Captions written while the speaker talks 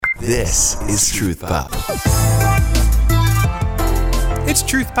This is Truth Pop. It's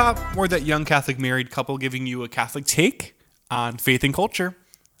Truth Pop. We're that young Catholic married couple giving you a Catholic take on faith and culture.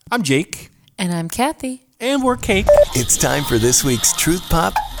 I'm Jake. And I'm Kathy. And we're Cake. It's time for this week's Truth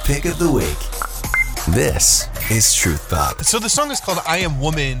Pop Pick of the Week. This is Truth Pop. So the song is called I Am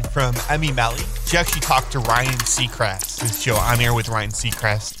Woman from Emmy Melly. She actually talked to Ryan Seacrest, this show On Air with Ryan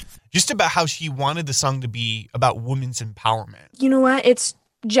Seacrest, just about how she wanted the song to be about women's empowerment. You know what? It's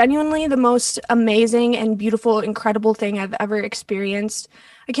genuinely the most amazing and beautiful, incredible thing I've ever experienced.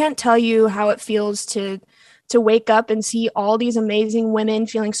 I can't tell you how it feels to wake up and see all these amazing women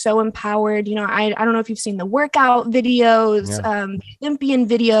feeling so empowered. You know, I don't know if you've seen the workout videos, Olympian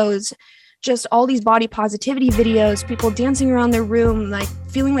videos, just all these body positivity videos, people dancing around their room, like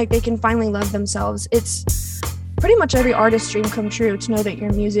feeling like they can finally love themselves. It's pretty much every artist's dream come true to know that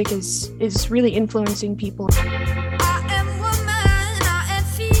your music is really influencing people.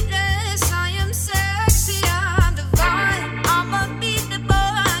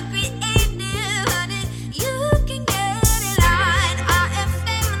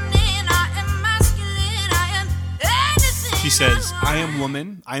 She says, I am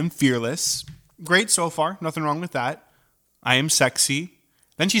woman, I am fearless. Great so far, nothing wrong with that. I am sexy.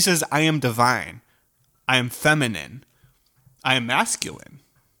 Then she says, I am divine. I am feminine. I am masculine.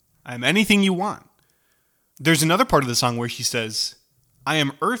 I am anything you want. There's another part of the song where she says, I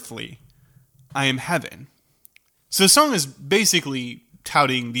am earthly. I am heaven. So the song is basically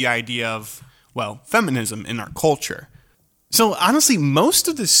touting the idea of, well, feminism in our culture. So honestly, most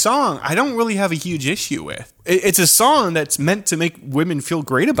of the song, I don't really have a huge issue with. It's a song that's meant to make women feel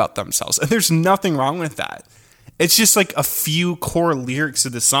great about themselves. And there's nothing wrong with that. It's just like a few core lyrics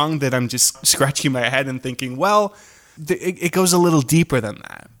of the song that I'm just scratching my head and thinking, well, it goes a little deeper than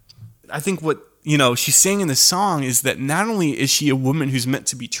that. I think what, she's saying in the song is that not only is she a woman who's meant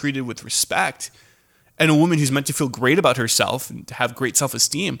to be treated with respect, and a woman who's meant to feel great about herself and to have great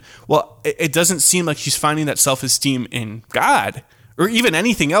self-esteem. Well, it doesn't seem like she's finding that self-esteem in God or even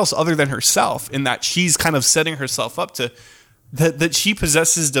anything else other than herself, in that she's kind of setting herself up to that she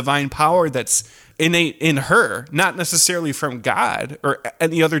possesses divine power that's innate in her, not necessarily from God or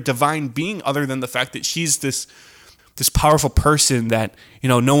any other divine being other than the fact that she's this powerful person that,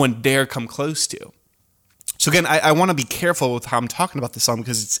 no one dare come close to. So again, I want to be careful with how I'm talking about this song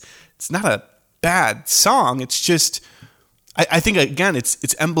because it's not a bad song. It's just, I think, again,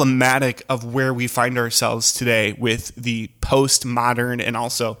 it's emblematic of where we find ourselves today with the postmodern and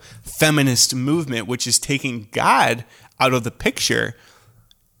also feminist movement, which is taking God out of the picture.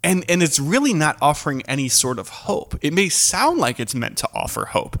 And it's really not offering any sort of hope. It may sound like it's meant to offer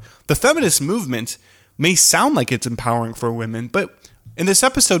hope. The feminist movement may sound like it's empowering for women, but in this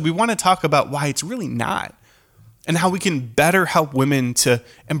episode, we want to talk about why it's really not, and how we can better help women to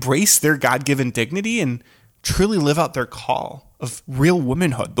embrace their God-given dignity and truly live out their call of real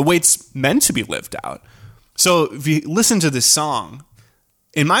womanhood, the way it's meant to be lived out. So if you listen to this song,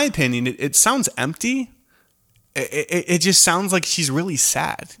 in my opinion, it sounds empty. It just sounds like she's really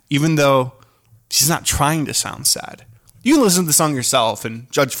sad, even though she's not trying to sound sad. You can listen to the song yourself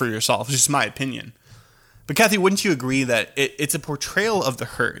and judge for yourself. It's just my opinion. But Kathy, wouldn't you agree that it's a portrayal of the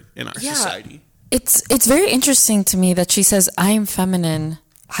hurt in our society? It's very interesting to me that she says, I am feminine,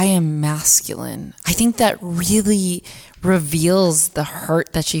 I am masculine. I think that really reveals the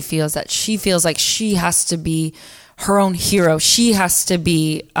hurt that she feels like she has to be her own hero. She has to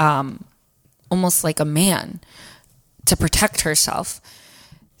be almost like a man to protect herself.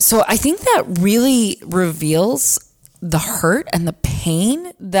 So I think that really reveals the hurt and the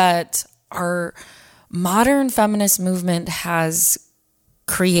pain that our modern feminist movement has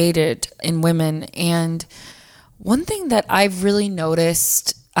created in women. And one thing that I've really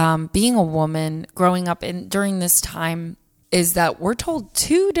noticed being a woman growing up during this time is that we're told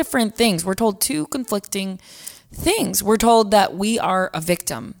two different things. We're told two conflicting things. We're told that we are a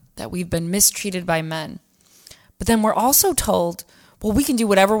victim, that we've been mistreated by men. But then we're also told, well, we can do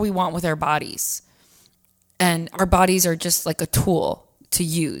whatever we want with our bodies. And our bodies are just like a tool to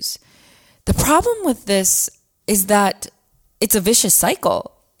use. The problem with this is that it's a vicious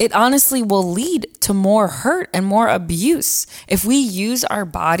cycle. It honestly will lead to more hurt and more abuse. If we use our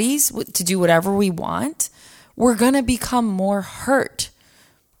bodies to do whatever we want, we're going to become more hurt.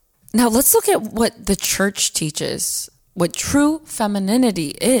 Now, let's look at what the church teaches, what true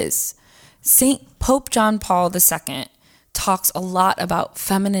femininity is. St. Pope John Paul II talks a lot about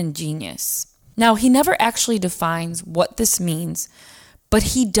feminine genius. Now, he never actually defines what this means, but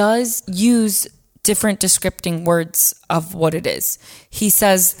he does use different descripting words of what it is. He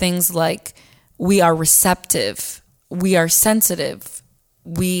says things like, we are receptive, we are sensitive,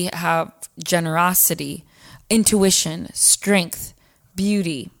 we have generosity, intuition, strength,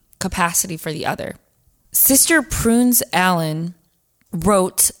 beauty, capacity for the other. Sister Prunes Allen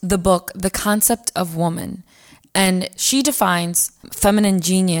wrote the book, The Concept of Woman, and she defines feminine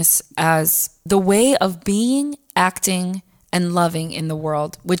genius as the way of being, acting, and loving in the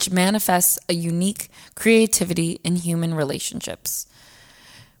world, which manifests a unique creativity in human relationships.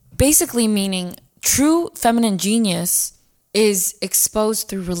 Basically meaning true feminine genius is exposed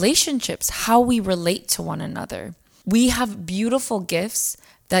through relationships, how we relate to one another. We have beautiful gifts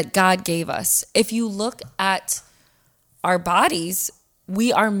that God gave us. If you look at our bodies,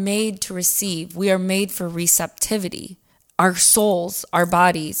 we are made to receive. We are made for receptivity. Our souls, our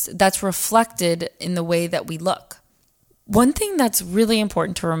bodies, that's reflected in the way that we look. One thing that's really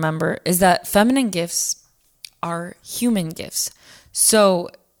important to remember is that feminine gifts are human gifts. So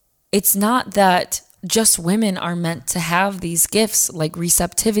it's not that just women are meant to have these gifts like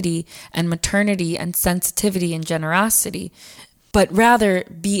receptivity and maternity and sensitivity and generosity, but rather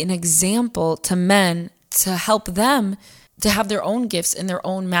be an example to men to help them to have their own gifts in their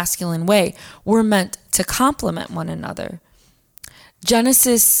own masculine way. We're meant to complement one another.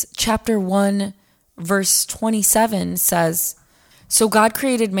 Genesis chapter 1, verse 27 says, "So God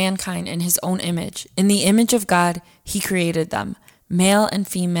created mankind in his own image. In the image of God, he created them. Male and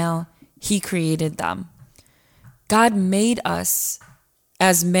female, he created them." God made us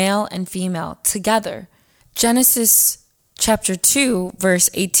as male and female together. Genesis chapter 2, verse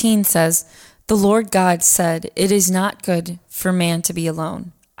 18 says, "The Lord God said, 'It is not good for man to be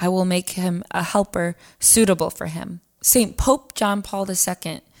alone. I will make him a helper suitable for him.'" St. Pope John Paul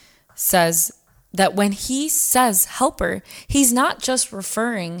II says that when he says helper, he's not just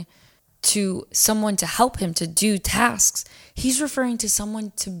referring to someone to help him to do tasks. He's referring to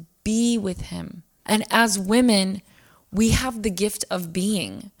someone to be with him. And as women, we have the gift of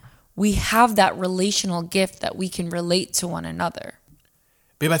being. We have that relational gift that we can relate to one another.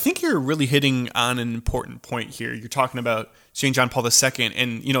 Babe, I think you're really hitting on an important point here. You're talking about St. John Paul II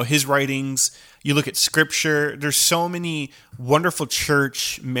and, his writings. You look at scripture. There's so many wonderful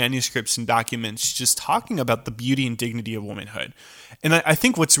church manuscripts and documents just talking about the beauty and dignity of womanhood. And I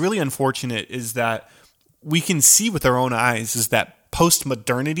think what's really unfortunate is that we can see with our own eyes is that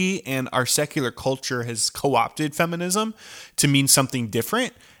post-modernity and our secular culture has co-opted feminism to mean something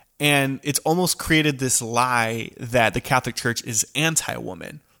different. And it's almost created this lie that the Catholic Church is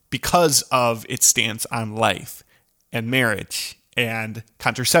anti-woman because of its stance on life and marriage and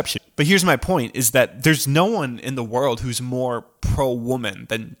contraception. But here's my point, is that there's no one in the world who's more pro-woman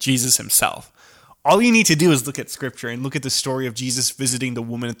than Jesus himself. All you need to do is look at scripture and look at the story of Jesus visiting the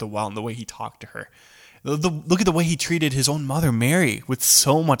woman at the well and the way he talked to her. Look at the way he treated his own mother, Mary, with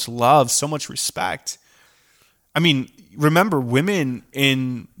so much love, so much respect. I mean, remember, women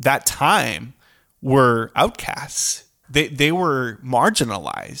in that time were outcasts. They were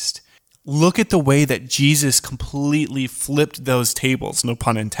marginalized. Look at the way that Jesus completely flipped those tables, no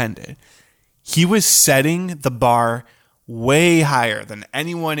pun intended. He was setting the bar way higher than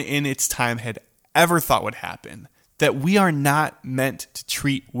anyone in its time had ever thought would happen. That we are not meant to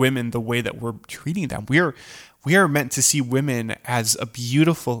treat women the way that we're treating them. We are meant to see women as a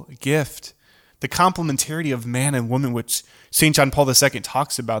beautiful gift. The complementarity of man and woman, which St. John Paul II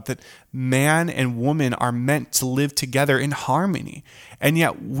talks about, that man and woman are meant to live together in harmony. And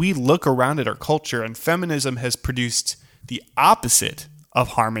yet we look around at our culture and feminism has produced the opposite of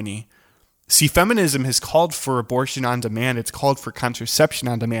harmony. See, feminism has called for abortion on demand. It's called for contraception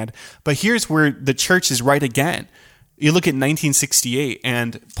on demand. But here's where the church is right again. You look at 1968,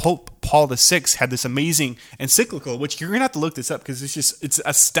 and Pope Paul VI had this amazing encyclical, which you're going to have to look this up because it's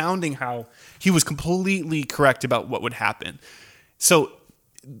astounding how he was completely correct about what would happen. So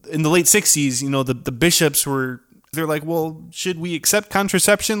in the late 60s, the bishops they're like, well, should we accept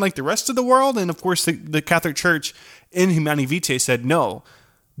contraception like the rest of the world? And of course, the Catholic Church in Humanae Vitae said no,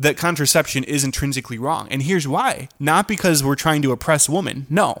 that contraception is intrinsically wrong. And here's why. Not because we're trying to oppress women.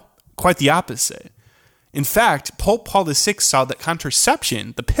 No, quite the opposite. In fact, Pope Paul VI saw that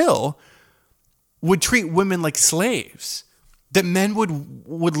contraception, the pill, would treat women like slaves. That men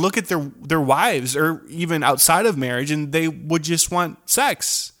would look at their wives, or even outside of marriage, and they would just want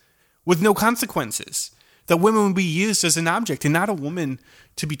sex with no consequences. That women would be used as an object and not a woman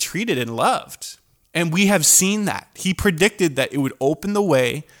to be treated and loved. And we have seen that. He predicted that it would open the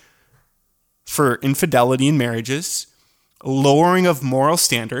way for infidelity in marriages, lowering of moral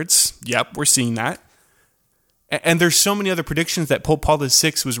standards. Yep, we're seeing that. And there's so many other predictions that Pope Paul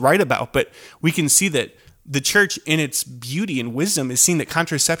VI was right about, but we can see that the church in its beauty and wisdom is seeing that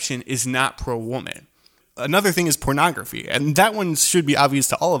contraception is not pro-woman. another thing is pornography. And that one should be obvious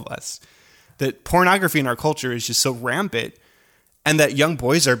to all of us, that pornography in our culture is just so rampant, and that young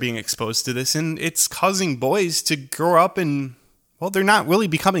boys are being exposed to this, and it's causing boys to grow up and, well, they're not really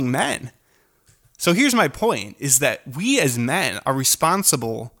becoming men. So here's my point, is that we as men are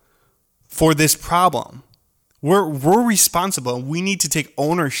responsible for this problem. We're responsible. We need to take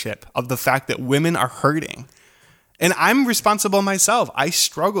ownership of the fact that women are hurting. And I'm responsible myself. I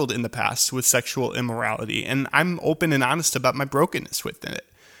struggled in the past with sexual immorality, and I'm open and honest about my brokenness within it.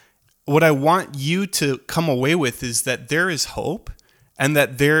 What I want you to come away with is that there is hope, and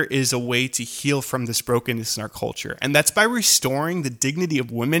that there is a way to heal from this brokenness in our culture. And that's by restoring the dignity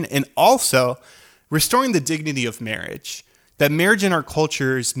of women, and also restoring the dignity of marriage. That marriage in our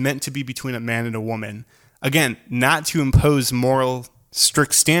culture is meant to be between a man and a woman. Again, not to impose moral,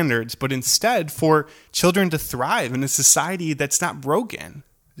 strict standards, but instead for children to thrive in a society that's not broken.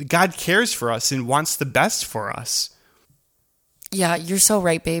 God cares for us and wants the best for us. Yeah, you're so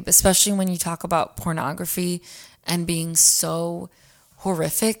right, babe, especially when you talk about pornography and being so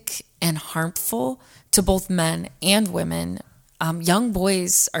horrific and harmful to both men and women. Young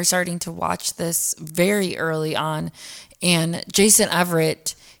boys are starting to watch this very early on. And Jason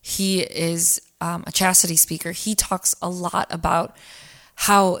Everett, he is a chastity speaker. He talks a lot about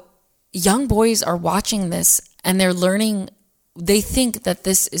how young boys are watching this and they're learning, they think that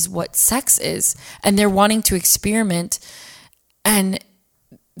this is what sex is, and they're wanting to experiment. And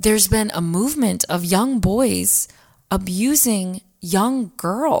there's been a movement of young boys abusing young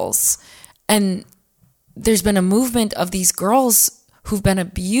girls. And there's been a movement of these girls who've been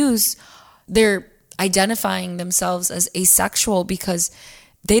abused. They're identifying themselves as asexual because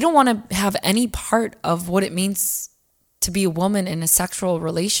they don't want to have any part of what it means to be a woman in a sexual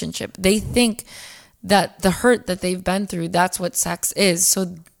relationship. They think that the hurt that they've been through, that's what sex is.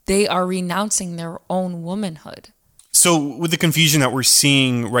 So they are renouncing their own womanhood. So with the confusion that we're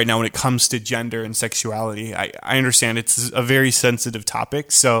seeing right now when it comes to gender and sexuality, I understand it's a very sensitive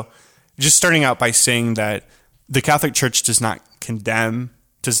topic. So just starting out by saying that the Catholic Church does not condemn,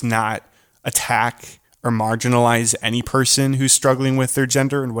 does not attack or marginalize any person who's struggling with their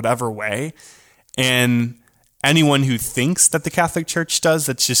gender in whatever way. And anyone who thinks that the Catholic Church does,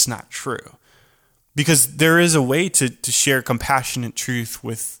 that's just not true. Because there is a way to share compassionate truth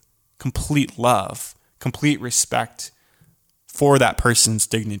with complete love, complete respect for that person's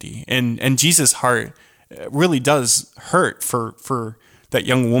dignity. And Jesus' heart really does hurt for that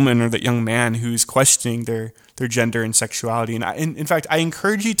young woman or that young man who's questioning their gender and sexuality. And in fact, I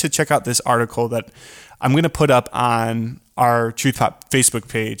encourage you to check out this article that I'm going to put up on our Truth Pop Facebook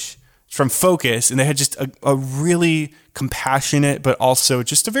page. It's from Focus, and they had just a really compassionate, but also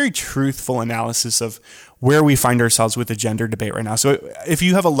just a very truthful analysis of where we find ourselves with the gender debate right now. So if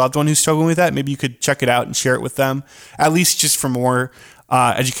you have a loved one who's struggling with that, maybe you could check it out and share it with them, at least just for more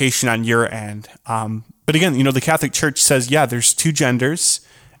education on your end. But again, the Catholic Church says, yeah, there's two genders.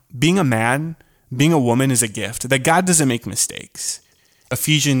 Being a man, being a woman is a gift, that God doesn't make mistakes.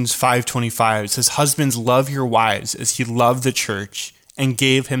 Ephesians 5:25 says, husbands, love your wives as he loved the church and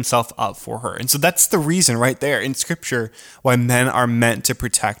gave himself up for her. And so that's the reason right there in Scripture why men are meant to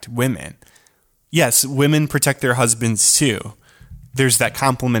protect women. Yes, women protect their husbands too. There's that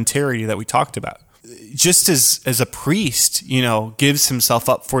complementarity that we talked about. Just as a priest, gives himself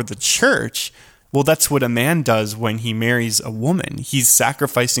up for the church, well, that's what a man does when he marries a woman. He's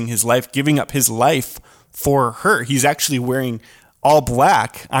sacrificing his life, giving up his life for her. He's actually wearing all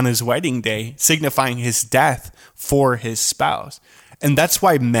black on his wedding day, signifying his death for his spouse. And that's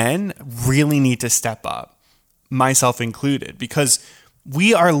why men really need to step up, myself included, because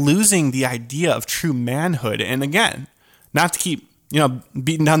we are losing the idea of true manhood. And again, not to keep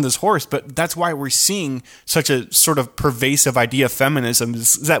beating down this horse, but that's why we're seeing such a sort of pervasive idea of feminism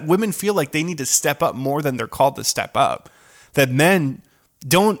is that women feel like they need to step up more than they're called to step up. That men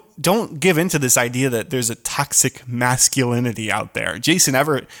don't give into this idea that there's a toxic masculinity out there. Jason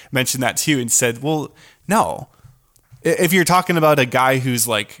Everett mentioned that too and said, well, no. If you're talking about a guy who's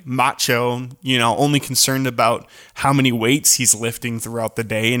like macho, only concerned about how many weights he's lifting throughout the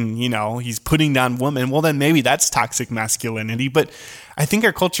day and, he's putting down women, well, then maybe that's toxic masculinity. But I think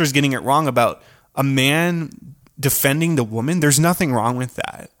our culture is getting it wrong about a man defending the woman. There's nothing wrong with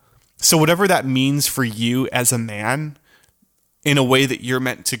that. So whatever that means for you as a man, in a way that you're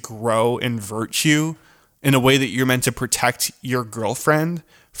meant to grow in virtue, in a way that you're meant to protect your girlfriend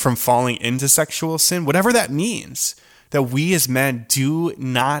from falling into sexual sin, whatever that means, that we as men do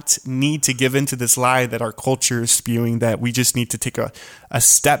not need to give into this lie that our culture is spewing, that we just need to take a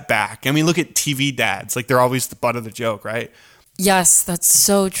step back. I mean, look at TV dads. Like, they're always the butt of the joke, right? Yes, that's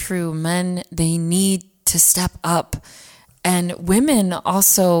so true. Men, they need to step up. And women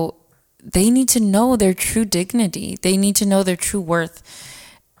also, they need to know their true dignity. They need to know their true worth.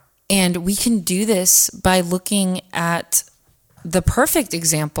 And we can do this by looking at the perfect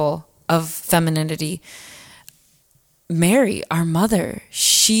example of femininity. Mary, our mother,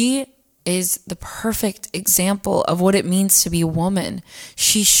 she is the perfect example of what it means to be a woman.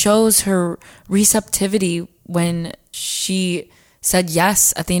 She shows her receptivity when she said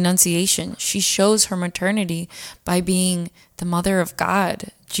yes at the Annunciation. She shows her maternity by being the mother of God,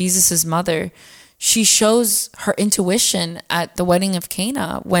 Jesus's mother. She shows her intuition at the wedding of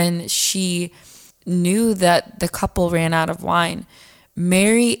Cana when she knew that the couple ran out of wine.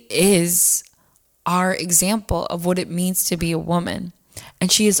 Mary is our example of what it means to be a woman.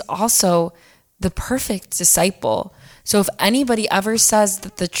 And she is also the perfect disciple. So if anybody ever says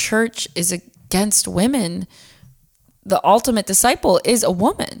that the church is against women, the ultimate disciple is a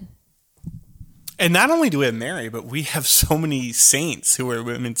woman. And not only do we have Mary, but we have so many saints who are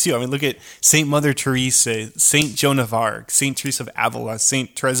women too. I mean, look at Saint Mother Teresa, Saint Joan of Arc, Saint Teresa of Avila,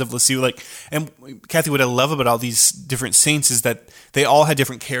 Saint Therese of Lisieux. And Kathy, what I love about all these different saints is that they all had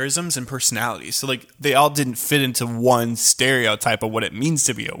different charisms and personalities. So they all didn't fit into one stereotype of what it means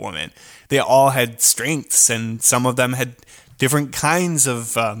to be a woman. They all had strengths, and some of them had different kinds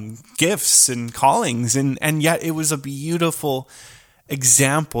of gifts and callings. And yet it was a beautiful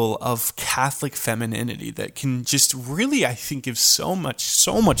example of Catholic femininity that can just really, I think, give so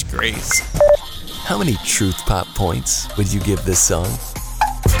much grace. How many truth pop points would you give this song?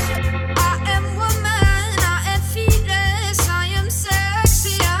 I am woman, I am fearless, I am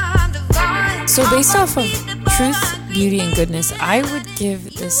sexy, I'm divine. So based off of truth, beauty, and goodness, I would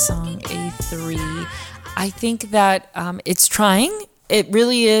give this song a 3. I think that it's trying. It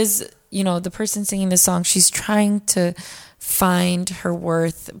really is, the person singing this song, she's trying to find her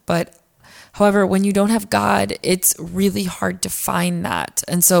worth. But however, when you don't have God, it's really hard to find that.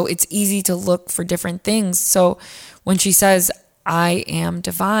 And so it's easy to look for different things. So when she says, I am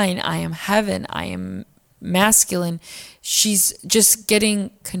divine, I am heaven, I am masculine, she's just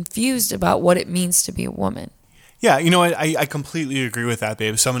getting confused about what it means to be a woman. Yeah, I completely agree with that,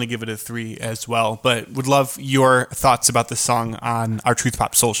 babe. So I'm going to give it a 3 as well. But would love your thoughts about the song on our Truth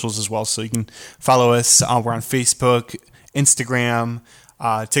Pop socials as well. So you can follow us. We're on Facebook, Instagram,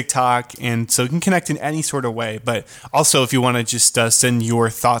 TikTok, and so you can connect in any sort of way. But also, if you want to just send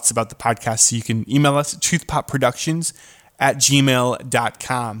your thoughts about the podcast, so you can email us at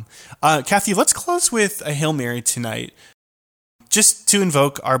truthpopproductions@gmail.com. Kathy, let's close with a Hail Mary tonight, just to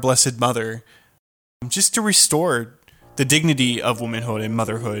invoke our Blessed Mother, just to restore the dignity of womanhood and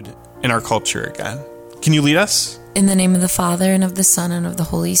motherhood in our culture again. Can you lead us? In the name of the Father, and of the Son, and of the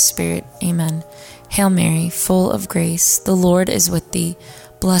Holy Spirit. Amen. Hail Mary, full of grace, the Lord is with thee.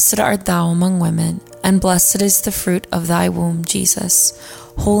 Blessed art thou among women, and blessed is the fruit of thy womb, Jesus.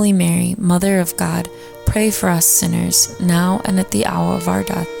 Holy Mary, Mother of God, pray for us sinners, now and at the hour of our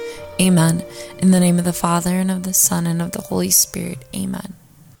death. Amen. In the name of the Father, and of the Son, and of the Holy Spirit. Amen.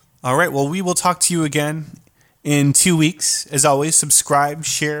 All right, well, we will talk to you again in 2 weeks. As always, subscribe,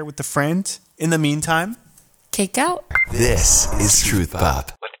 share with a friend. In the meantime, Cake out. This is Truth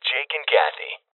Pop.